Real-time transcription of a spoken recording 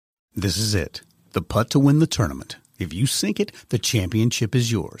This is it. The putt to win the tournament. If you sink it, the championship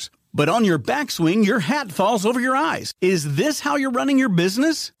is yours. But on your backswing, your hat falls over your eyes. Is this how you're running your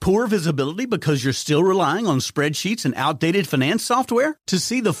business? Poor visibility because you're still relying on spreadsheets and outdated finance software? To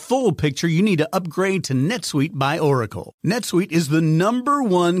see the full picture, you need to upgrade to NetSuite by Oracle. NetSuite is the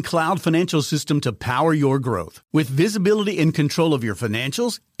 #1 cloud financial system to power your growth. With visibility and control of your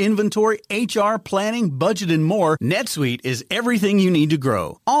financials, inventory, HR, planning, budget, and more, NetSuite is everything you need to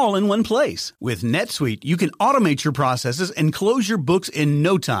grow, all in one place. With NetSuite, you can automate your processes and close your books in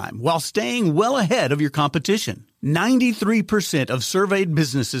no time while staying well ahead of your competition. 93% of surveyed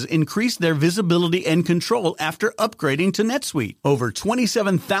businesses increased their visibility and control after upgrading to NetSuite. Over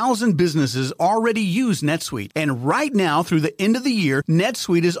 27,000 businesses already use NetSuite. And right now, through the end of the year,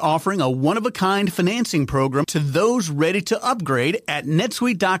 NetSuite is offering a one-of-a-kind financing program to those ready to upgrade at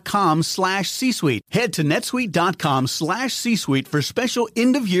netsuite.com/C-Suite. Head to netsuite.com/C-Suite for special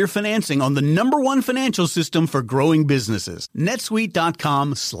end-of-year financing on the #1 financial system for growing businesses.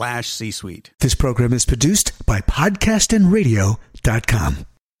 netsuite.com/C-Suite. This program is produced by podcastingradio.com.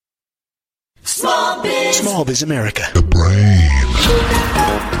 Small Biz America. The brain.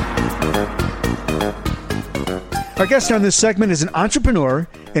 Our guest on this segment is an entrepreneur,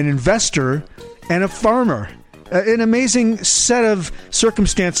 an investor, and a farmer. An amazing set of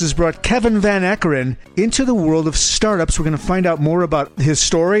circumstances brought Kevin Van Eekeren into the world of startups. We're going to find out more about his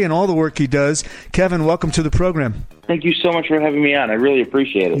story and all the work he does. Kevin, welcome to the program. Thank you so much for having me on. I really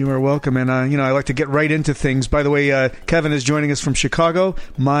appreciate it. You are welcome. And, I like to get right into things. By the way, Kevin is joining us from Chicago,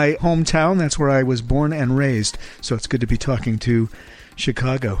 my hometown. That's where I was born and raised. So it's good to be talking to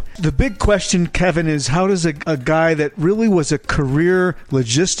Chicago. The big question, Kevin, is how does a guy that really was a career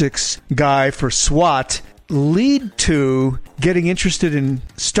logistics guy for SWAT lead to getting interested in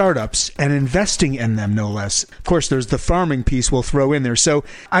startups and investing in them, no less? Of course, there's the farming piece we'll throw in there. So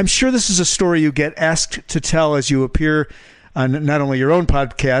I'm sure this is a story you get asked to tell as you appear on not only your own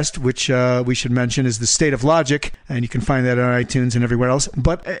podcast, which we should mention is The State of Logic, and you can find that on iTunes and everywhere else.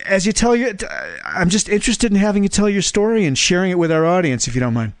 But as you tell you, I'm just interested in having you tell your story and sharing it with our audience, if you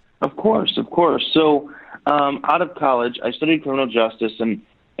don't mind. Of course. So out of college, I studied criminal justice, and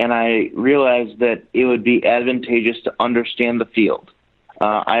I realized that it would be advantageous to understand the field.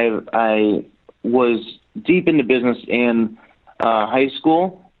 I was deep into business in high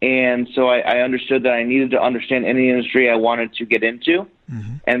school, and so I understood that I needed to understand any industry I wanted to get into.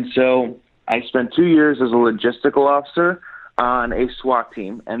 Mm-hmm. And so I spent 2 years as a logistical officer on a SWAT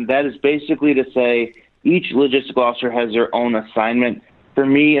team, and that is basically to say each logistical officer has their own assignment. For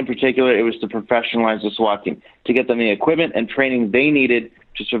me in particular, it was to professionalize the SWAT team, to get them the equipment and training they needed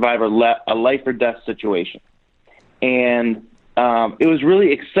to survive a life or death situation. And it was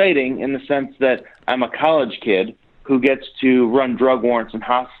really exciting in the sense that I'm a college kid who gets to run drug warrants in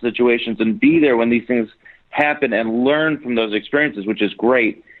hostage situations and be there when these things happen and learn from those experiences, which is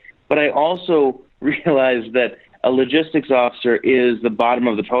great. But I also realized that a logistics officer is the bottom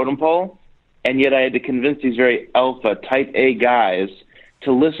of the totem pole, and yet I had to convince these very alpha, type A guys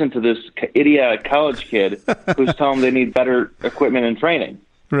to listen to this idiotic college kid who's telling them they need better equipment and training.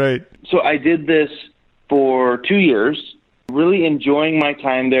 Right. So I did this for 2 years, really enjoying my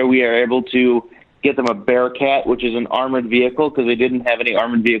time there. We are able to get them a Bearcat, which is an armored vehicle, because they didn't have any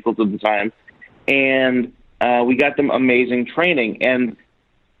armored vehicles at the time. And we got them amazing training. And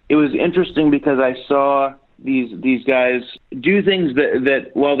it was interesting because I saw these guys do things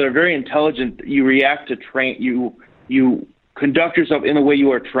that while they're very intelligent, you react to you conduct yourself in the way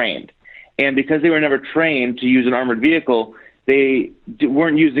you are trained. And because they were never trained to use an armored vehicle, they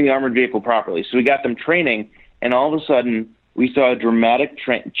weren't using the armored vehicle properly. So we got them training, and all of a sudden we saw a dramatic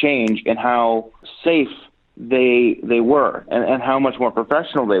change in how safe they were and how much more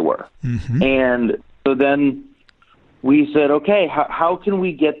professional they were. Mm-hmm. And so then we said, okay, how can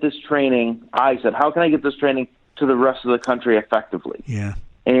we get this training? I said, how can I get this training to the rest of the country effectively? Yeah.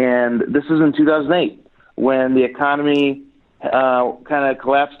 And this is in 2008 when the economy kind of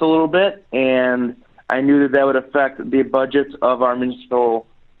collapsed a little bit, and I knew that would affect the budgets of our municipal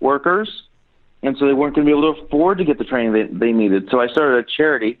workers, and so they weren't going to be able to afford to get the training they needed. So I started a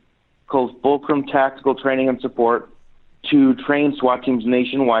charity called Fulcrum Tactical Training and Support to train SWAT teams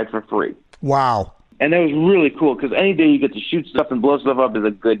nationwide for free. Wow. And that was really cool because any day you get to shoot stuff and blow stuff up is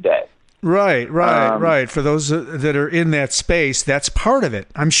a good day. Right. For those that are in that space, that's part of it,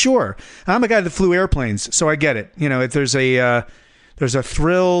 I'm sure. I'm a guy that flew airplanes, so I get it. You know, there's a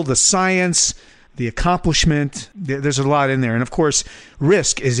thrill, the science, the accomplishment. There's a lot in there. And of course,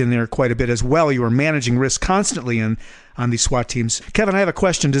 risk is in there quite a bit as well. You are managing risk constantly on these SWAT teams. Kevin, I have a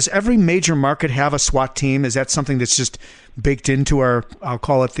question. Does every major market have a SWAT team? Is that something that's just baked into our, I'll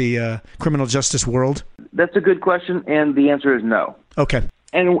call it the criminal justice world? That's a good question, and the answer is no. Okay.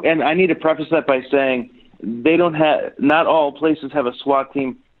 And I need to preface that by saying not all places have a SWAT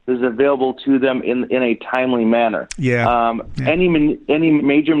team that is available to them in a timely manner. Yeah. Any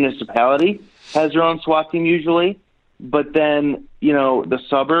major municipality has their own SWAT team usually, but then, the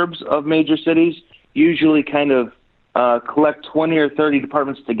suburbs of major cities usually kind of collect 20 or 30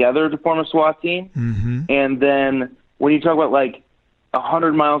 departments together to form a SWAT team. Mm-hmm. And then when you talk about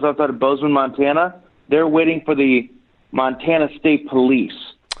 100 miles outside of Bozeman, Montana, they're waiting for the Montana State Police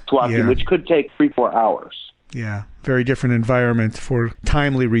SWAT team, which could take 3-4 hours. Yeah, very different environment for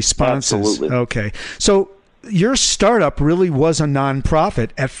timely responses. Absolutely. Okay. So your startup really was a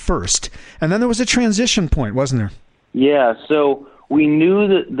nonprofit at first, and then there was a transition point, wasn't there? Yeah, so we knew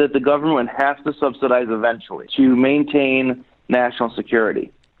that the government would have to subsidize eventually to maintain national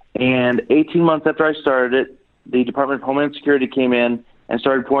security. And 18 months after I started it, the Department of Homeland Security came in and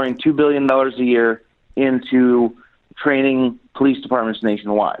started pouring $2 billion a year into training police departments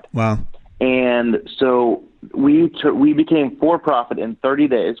nationwide. Wow. And so we became for-profit in 30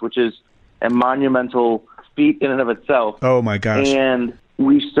 days, which is a monumental feat in and of itself. Oh, my gosh. And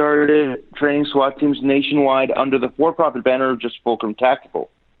we started training SWAT teams nationwide under the for-profit banner of just Fulcrum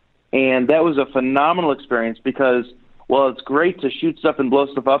Tactical. And that was a phenomenal experience because, while it's great to shoot stuff and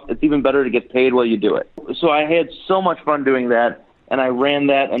blow stuff up, it's even better to get paid while you do it. So I had so much fun doing that, and I ran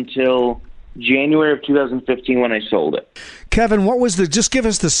that until January of 2015 when I sold it. Kevin, just give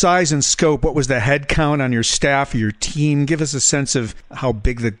us the size and scope. What was the head count on your staff, your team? Give us a sense of how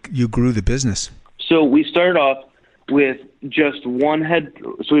big you grew the business. So we started off with just one head.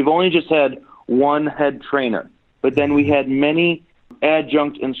 So we've only just had one head trainer, but then we had many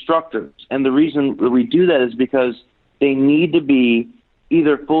adjunct instructors. And the reason that we do that is because they need to be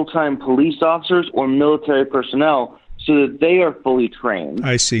either full-time police officers or military personnel so that they are fully trained.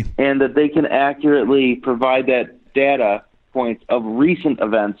 I see. And that they can accurately provide that data points of recent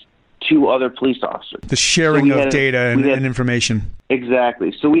events to other police officers. The sharing of data and information.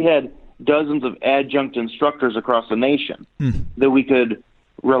 Exactly. So we had dozens of adjunct instructors across the nation that we could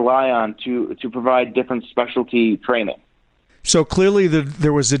rely on to provide different specialty training. So clearly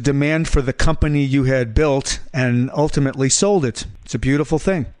there was a demand for the company you had built and ultimately sold it. It's a beautiful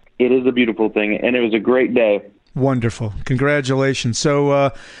thing. It is a beautiful thing, and it was a great day. Wonderful. Congratulations.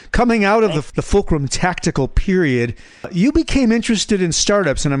 So coming out of the Fulcrum Tactical period, you became interested in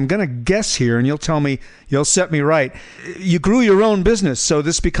startups, and I'm going to guess here, and you'll set me right. You grew your own business, so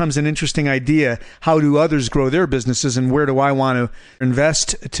this becomes an interesting idea. How do others grow their businesses, and where do I want to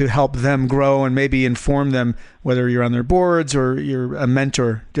invest to help them grow and maybe inform them, whether you're on their boards or you're a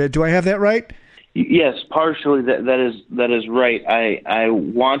mentor? Do I have that right? Yes, partially that is right. I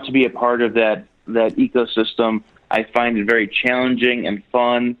want to be a part of that ecosystem. I find it very challenging and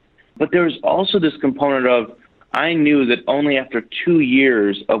fun. But there's also this component of, I knew that only after 2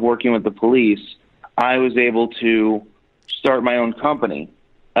 years of working with the police, I was able to start my own company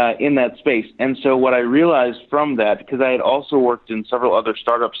in that space. And so what I realized from that, because I had also worked in several other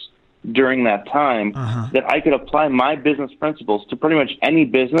startups during that time, that I could apply my business principles to pretty much any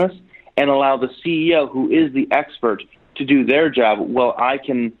business and allow the CEO, who is the expert, to do their job while I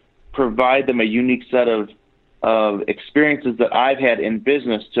can provide them a unique set of experiences that I've had in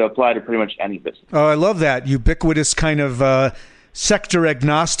business to apply to pretty much any business. Oh, I love that ubiquitous kind of sector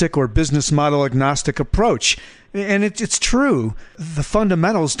agnostic or business model agnostic approach. And it's true. The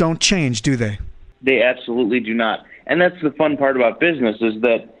fundamentals don't change, do they? They absolutely do not. And that's the fun part about business, is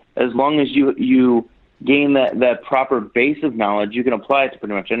that as long as you gain that proper base of knowledge, you can apply it to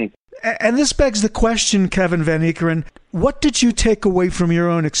pretty much anything. And this begs the question, Kevin Van Eekeren, what did you take away from your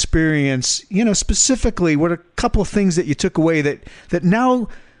own experience? Specifically, what are a couple of things that you took away that now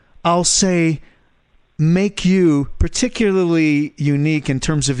I'll say make you particularly unique in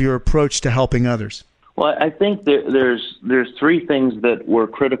terms of your approach to helping others? Well, I think there's three things that were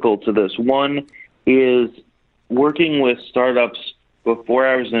critical to this. One is working with startups before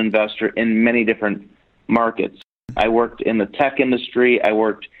I was an investor in many different markets. I worked in the tech industry. I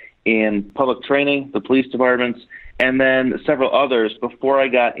worked in public training, the police departments, and then several others before I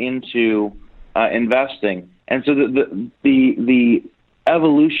got into investing. And so the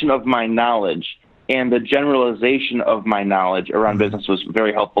evolution of my knowledge and the generalization of my knowledge around business was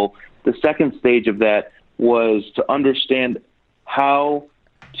very helpful. The second stage of that was to understand how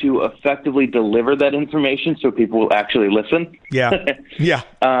to effectively deliver that information so people will actually listen. Yeah. Yeah.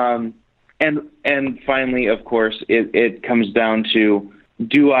 And finally, of course, it comes down to,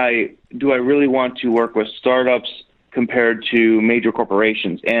 do I really want to work with startups compared to major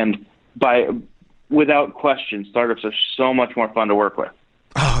corporations? And without question, startups are so much more fun to work with.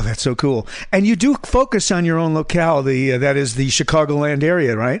 Oh, that's so cool. And you do focus on your own locality, that is the Chicagoland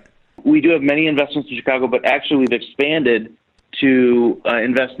area, right? We do have many investments in Chicago, but actually we've expanded to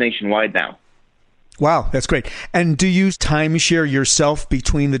invest nationwide now. Wow, that's great. And do you timeshare yourself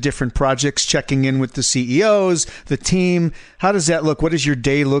between the different projects, checking in with the CEOs, the team? How does that look? What does your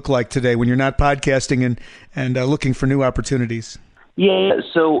day look like today when you're not podcasting and looking for new opportunities? Yeah,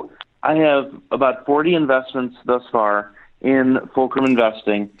 so I have about 40 investments thus far in Fulcrum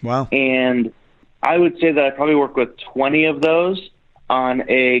Investing. Wow. And I would say that I probably work with 20 of those on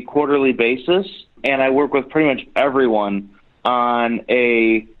a quarterly basis, and I work with pretty much everyone on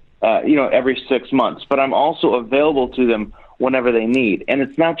a every 6 months, but I'm also available to them whenever they need. And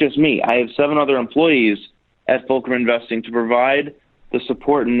it's not just me. I have 7 other employees at Fulcrum Investing to provide the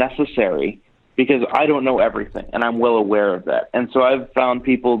support necessary, because I don't know everything, and I'm well aware of that. And so I've found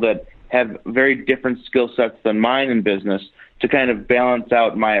people that have very different skill sets than mine in business to kind of balance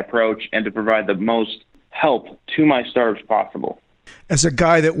out my approach and to provide the most help to my startups possible. As a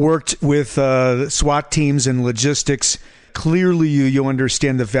guy that worked with SWAT teams and logistics, clearly you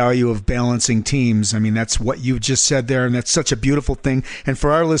understand the value of balancing teams. I mean, that's what you just said there, and that's such a beautiful thing. And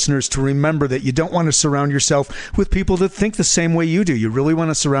for our listeners to remember that you don't want to surround yourself with people that think the same way you do. You really want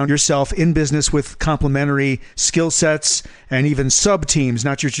to surround yourself in business with complementary skill sets and even sub-teams,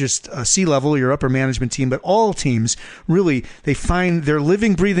 not just a C-level, your upper management team, but all teams. Really, they're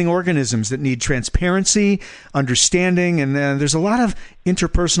living, breathing organisms that need transparency, understanding, and there's a lot of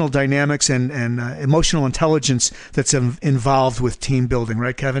interpersonal dynamics and emotional intelligence that's involved with team building,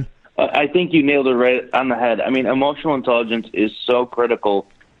 right, Kevin? I think you nailed it right on the head. I mean, emotional intelligence is so critical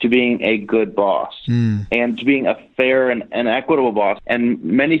to being a good boss and to being a fair and equitable boss. And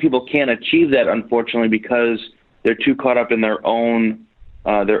many people can't achieve that, unfortunately, because they're too caught up in their own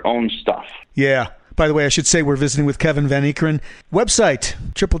stuff. Yeah. By the way, I should say we're visiting with Kevin Van Eekeren. Website,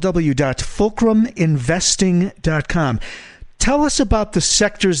 www.fulcruminvesting.com. Tell us about the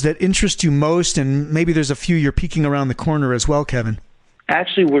sectors that interest you most, and maybe there's a few you're peeking around the corner as well, Kevin.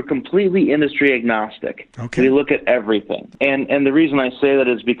 Actually, we're completely industry agnostic. Okay. We look at everything. And the reason I say that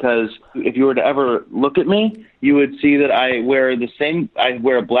is because if you were to ever look at me, you would see that I wear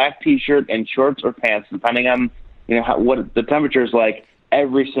a black T-shirt and shorts or pants, depending on what the temperature is like,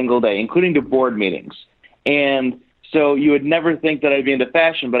 every single day, including to board meetings. And so you would never think that I'd be into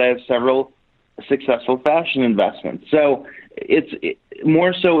fashion, but I have several successful fashion investments. So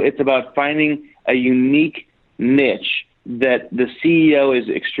it's about finding a unique niche that the CEO is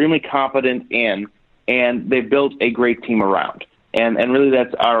extremely competent in, and they built a great team around. And really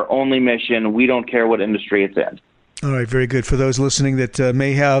that's our only mission. We don't care what industry it's in. All right, very good. For those listening that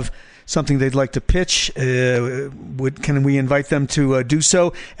may have something they'd like to pitch, can we invite them to do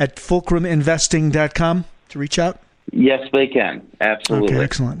so at fulcruminvesting.com to reach out? Yes, they can. Absolutely. Okay,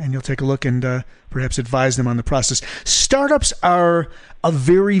 excellent. And you'll take a look and perhaps advise them on the process. Startups are a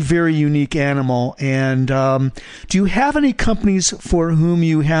very, very unique animal. And do you have any companies for whom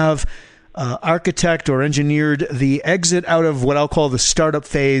you have architect or engineered the exit out of what I'll call the startup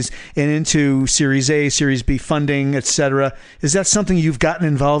phase and into Series A, Series B funding, et cetera? Is that something you've gotten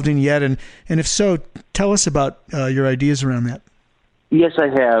involved in yet? And if so, tell us about your ideas around that. Yes, I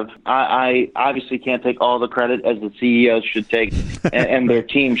have. I obviously can't take all the credit, as the CEOs should take, and their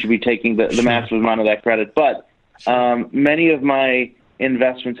team should be taking the massive amount of that credit. But many of my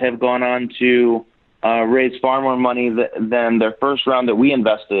investments have gone on to raise far more money than their first round that we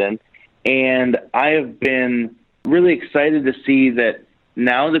invested in. And I have been really excited to see that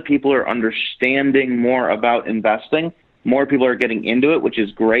now that people are understanding more about investing, more people are getting into it, which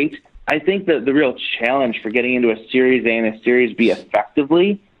is great. I think that the real challenge for getting into a Series A and a Series B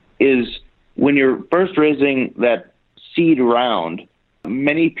effectively is when you're first raising that seed round,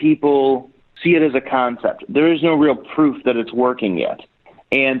 many people see it as a concept. There is no real proof that it's working yet.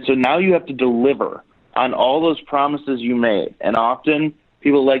 And so now you have to deliver on all those promises you made. And often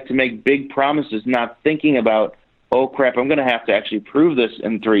people like to make big promises, not thinking about, oh, crap, I'm going to have to actually prove this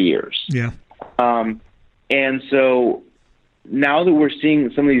in 3 years. Yeah. And so now that we're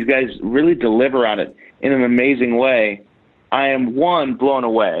seeing some of these guys really deliver on it in an amazing way, I am, one, blown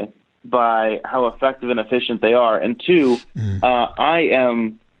away by how effective and efficient they are, and two, I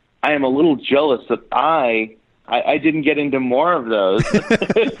am a little jealous that I didn't get into more of those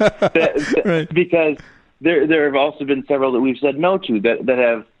right. Because there have also been several that we've said no to that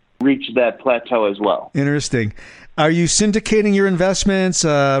have reached that plateau as well. Interesting. Are you syndicating your investments,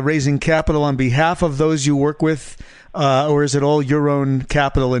 raising capital on behalf of those you work with, or is it all your own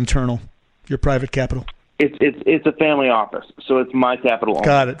capital internal, your private capital? It's a family office, so it's my capital only.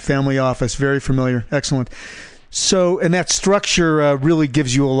 Got it. Family office. Very familiar. Excellent. So, and that structure really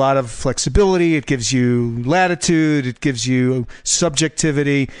gives you a lot of flexibility. It gives you latitude. It gives you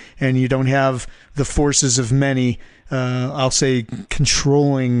subjectivity, and you don't have the forces of many, I'll say,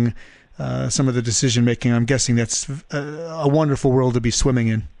 controlling some of the decision making. I'm guessing that's a wonderful world to be swimming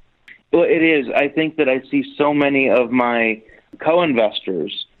in. Well, it is. I think that I see so many of my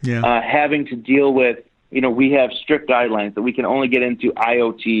co-investors having to deal with, we have strict guidelines that we can only get into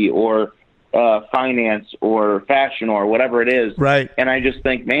IoT or finance or fashion or whatever it is. Right. And I just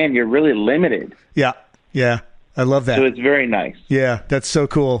think, man, you're really limited. Yeah. I love that. So it's very nice. Yeah, that's so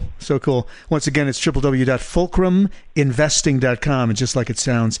cool. So cool. Once again, it's www.fulcruminvesting.com, and just like it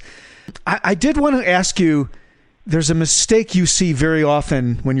sounds. I did want to ask you, there's a mistake you see very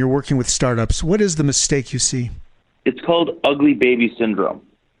often when you're working with startups. What is the mistake you see? It's called ugly baby syndrome.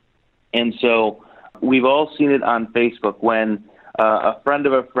 And so we've all seen it on Facebook when a friend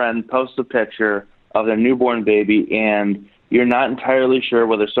of a friend posts a picture of their newborn baby, and you're not entirely sure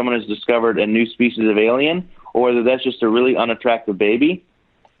whether someone has discovered a new species of alien or whether that's just a really unattractive baby.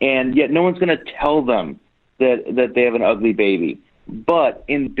 And yet no one's going to tell them that they have an ugly baby. But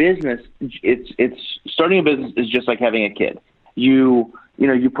in business, it's starting a business is just like having a kid. You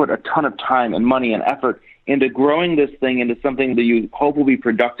put a ton of time and money and effort into growing this thing into something that you hope will be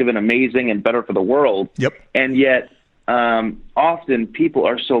productive and amazing and better for the world. Yep. And yet often people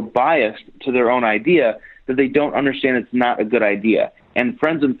are so biased to their own idea that they don't understand it's not a good idea. And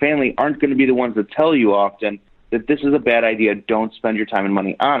friends and family aren't going to be the ones that tell you often that this is a bad idea, don't spend your time and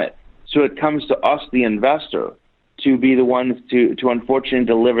money on it. So it comes to us, the investor, to be the ones to unfortunately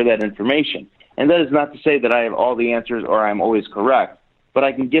deliver that information. And that is not to say that I have all the answers or I'm always correct, but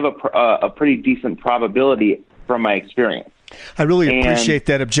I can give a pretty decent probability from my experience. I really appreciate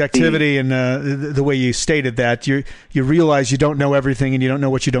that objectivity and the way you stated that. You realize you don't know everything and you don't know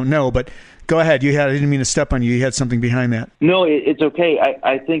what you don't know, but go ahead. I didn't mean to step on you. You had something behind that. No, it's okay.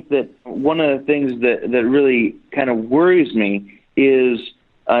 I think that one of the things that really kind of worries me is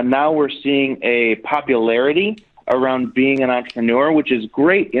now we're seeing a popularity around being an entrepreneur, which is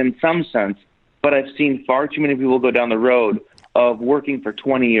great in some sense, but I've seen far too many people go down the road of working for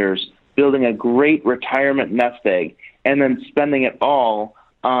 20 years, building a great retirement nest egg, and then spending it all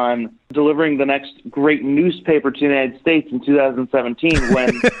on delivering the next great newspaper to the United States in 2017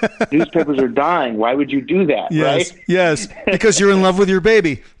 when newspapers are dying. Why would you do that, yes, right? Yes, because you're in love with your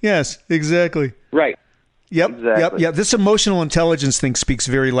baby. Yes, exactly. Right. Yep, exactly. Yep. This emotional intelligence thing speaks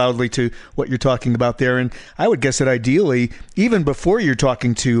very loudly to what you're talking about there. And I would guess that ideally, even before you're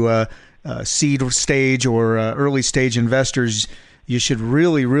talking to seed stage or early stage investors, you should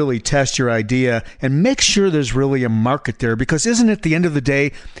really, really test your idea and make sure there's really a market there. Because isn't it, at the end of the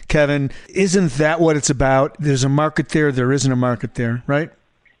day, Kevin, isn't that what it's about? There's a market there. There isn't a market there, right?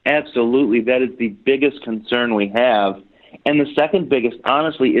 Absolutely. That is the biggest concern we have. And the second biggest,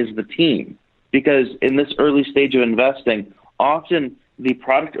 honestly, is the team. Because in this early stage of investing, often the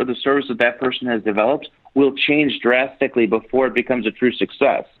product or the service that person has developed will change drastically before it becomes a true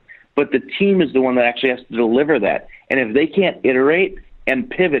success. But the team is the one that actually has to deliver that. And if they can't iterate and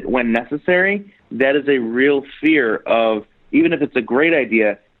pivot when necessary, that is a real fear of, even if it's a great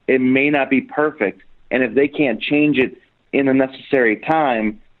idea, it may not be perfect. And if they can't change it in the necessary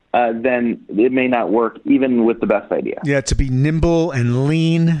time, then it may not work even with the best idea. Yeah, to be nimble and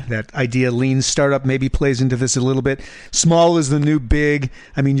lean. That idea, lean startup, maybe plays into this a little bit. Small is the new big.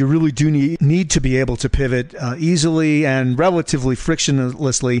 I mean, you really do need to be able to pivot easily and relatively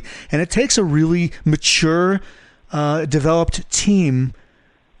frictionlessly. And it takes a really mature, developed team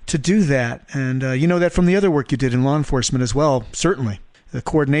to do that. And you know that from the other work you did in law enforcement as well, certainly. The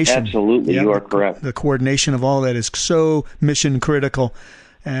coordination. Absolutely, you are correct. The coordination of all that is so mission critical.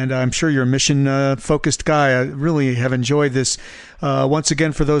 And I'm sure you're a mission-focused guy. I really have enjoyed this. Once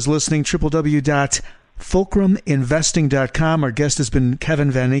again, for those listening, www.fulcruminvesting.com. Our guest has been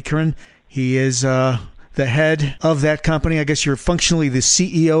Kevin Van Eekeren. He is the head of that company. I guess you're functionally the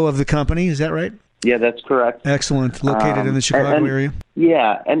CEO of the company. Is that right? Yeah, that's correct. Excellent. Located in the Chicago area.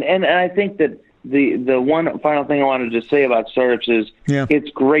 Yeah, and I think that the one final thing I wanted to say about startups is it's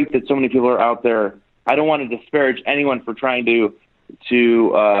great that so many people are out there. I don't want to disparage anyone for trying to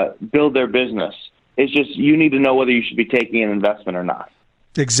build their business. It's just you need to know whether you should be taking an investment or not.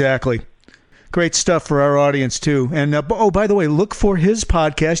 Exactly. Great stuff for our audience, too. And, by the way, look for his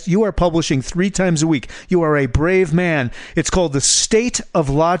podcast. You are publishing 3 times a week. You are a brave man. It's called The State of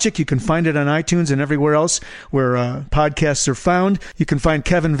Logic. You can find it on iTunes and everywhere else where podcasts are found. You can find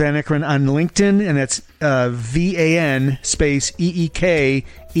Kevin Van Eekeren on LinkedIn, and that's VAN space EEKEREN.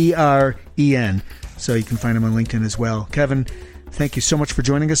 So you can find him on LinkedIn as well. Kevin, thank you so much for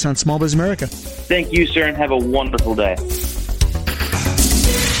joining us on Small Biz America. Thank you, sir, and have a wonderful day.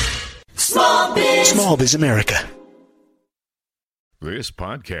 Small Biz America. This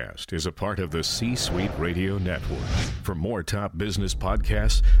podcast is a part of the C-Suite Radio Network. For more top business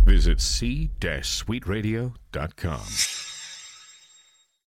podcasts, visit c-suiteradio.com.